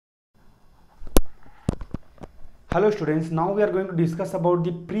Hello students, now we are going to discuss about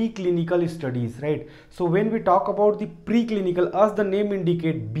the preclinical studies, right? So when we talk about the preclinical, as the name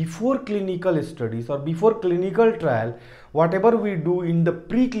indicate, before clinical studies or before clinical trial, whatever we do in the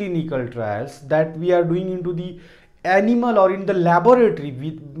preclinical trials that we are doing into the animal or in the laboratory,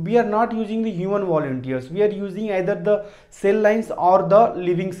 we are not using the human volunteers. We are using either the cell lines or the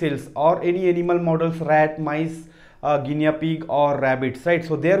living cells or any animal models, rat, mice, guinea pig or rabbits, right?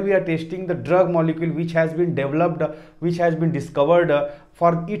 So there we are testing the drug molecule which has been developed, which has been discovered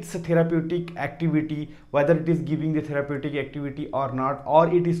for its therapeutic activity, whether it is giving the therapeutic activity or not, or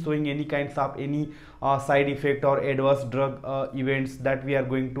it is showing any kinds of any side effect or adverse drug events that we are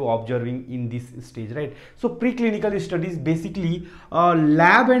going to observing in this stage, right? So preclinical studies basically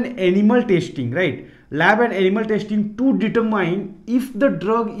lab and animal testing, right? Lab and animal testing to determine if the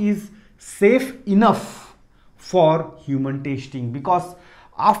drug is safe enough for human testing, because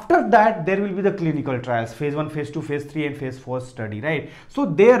after that there will be the clinical trials, phase 1, phase 2, phase 3 and phase 4 study, right? So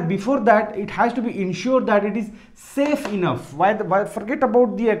there, before that, it has to be ensured that it is safe enough. Why forget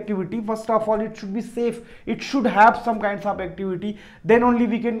about the activity? First of all, it should be safe, it should have some kinds of activity, then only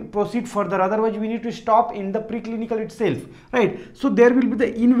we can proceed further. Otherwise we need to stop in the preclinical itself, right? So there will be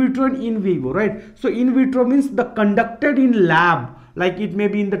the in vitro and in vivo, right? So in vitro means the conducted in lab, like it may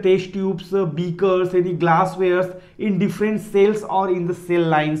be in the test tubes, beakers, any glasswares, in different cells or in the cell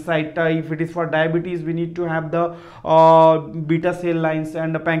lines, right? If it is for diabetes, we need to have the beta cell lines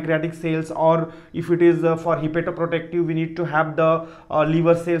and the pancreatic cells, or if it is for hepatoprotective, we need to have the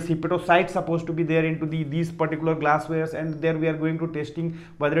liver cells, hepatocytes supposed to be there into these particular glasswares, and there we are going to testing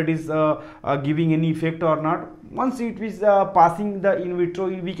whether it is giving any effect or not. Once it is passing the in vitro,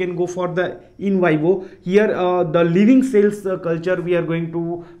 we can go for the in vivo. Here the living cells culture we are going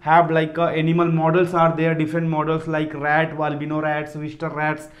to have, like animal models are there, different models like rat, albino rats, Wister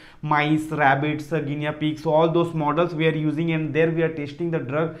rats, mice, rabbits, guinea pigs. So all those models we are using, and there we are testing the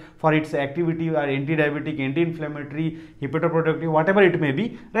drug for its activity, or anti-diabetic, anti-inflammatory, hepatoprotective, whatever it may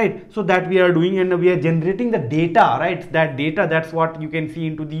be, right? So that we are doing, and we are generating the data, right? That data, that's what you can see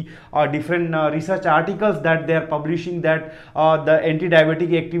into the different research articles that they are publishing, that the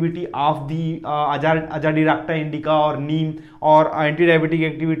anti-diabetic activity of the Azadirachta indica or neem, or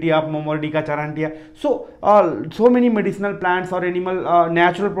anti-diabetic activity of Momordica charantia. So so many medicinal plants or animal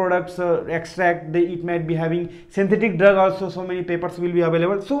natural products extract, it might be having synthetic drug also, so many papers will be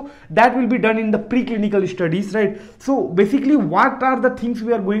available. So that will be done in the preclinical studies, right? So basically, what are the things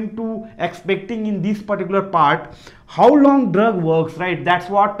we are going to expecting in this particular part? How long drug works, right? That's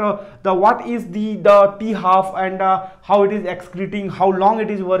what what is the T half, and how it is excreting, how long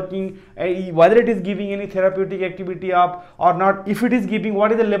it is working, whether it is giving any therapeutic activity up or not. If it is giving,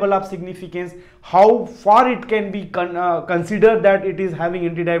 what is the level of significance, how far it can be considered that it is having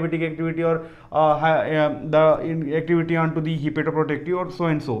anti-diabetic activity, or the activity onto the hepatoprotective, or so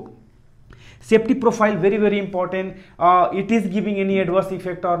and so. Safety profile, very important. It is giving any adverse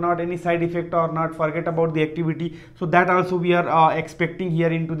effect or not, any side effect or not. Forget about the activity. So that also we are expecting here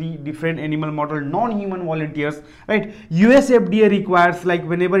into the different animal model, non-human volunteers, right? US FDA requires, like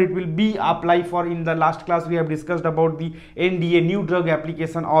whenever it will be apply for, in the last class we have discussed about the NDA, new drug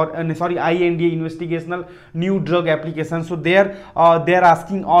application, or sorry, INDA, investigational new drug application. So there they are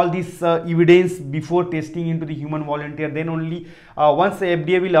asking all this evidence before testing into the human volunteer. Then only once the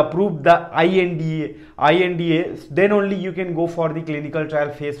FDA will approve the INDA, then only you can go for the clinical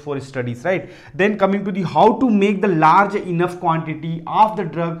trial phase 4 studies, right? Then coming to the how to make the large enough quantity of the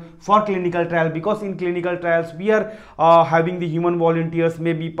drug for clinical trial, because in clinical trials we are having the human volunteers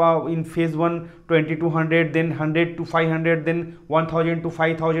maybe in phase 1 20 to 100, then 100 to 500, then 1000 to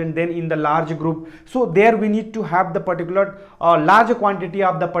 5000, then in the large group. So there we need to have the particular large quantity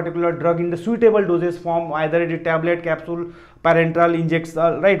of the particular drug in the suitable dosage form, either it is tablet, capsule, parenteral,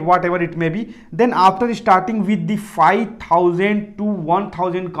 injectable, right, whatever it may be. Then after starting with the 5000 to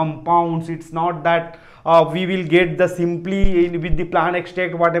 1000 compounds, it's not that we will get the simply with the plant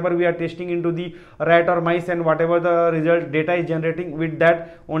extract, whatever we are testing into the rat or mice, and whatever the result data is generating, with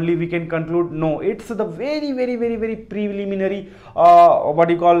that only we can conclude. No, it's the very preliminary what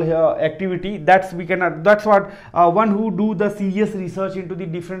you call activity. That's we cannot, that's what one who do the serious research into the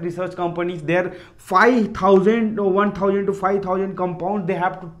different research companies, there 5000 or 1000 to 5000 compounds they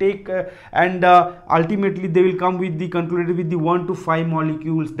have to take, and ultimately they will come with the concluded with the 1 to 5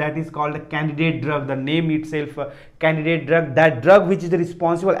 molecules. That is called a candidate drug. The name itself, candidate drug, that drug which is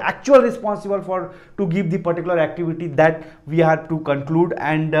the actual responsible for to give the particular activity, that we have to conclude,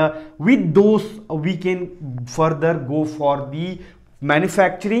 and with those we can further go for the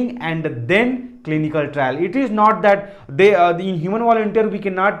manufacturing, and then clinical trial. It is not that they in human volunteer we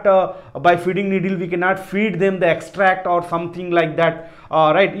cannot by feeding needle we cannot feed them the extract or something like that,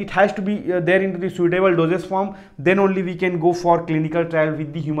 right? It has to be there into the suitable dosage form, then only we can go for clinical trial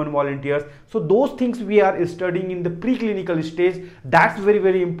with the human volunteers. So those things we are studying in the preclinical stage. That's very,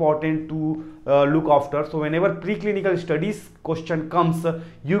 very important to look after. So whenever preclinical studies question comes,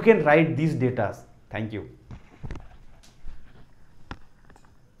 you can write these data. Thank you.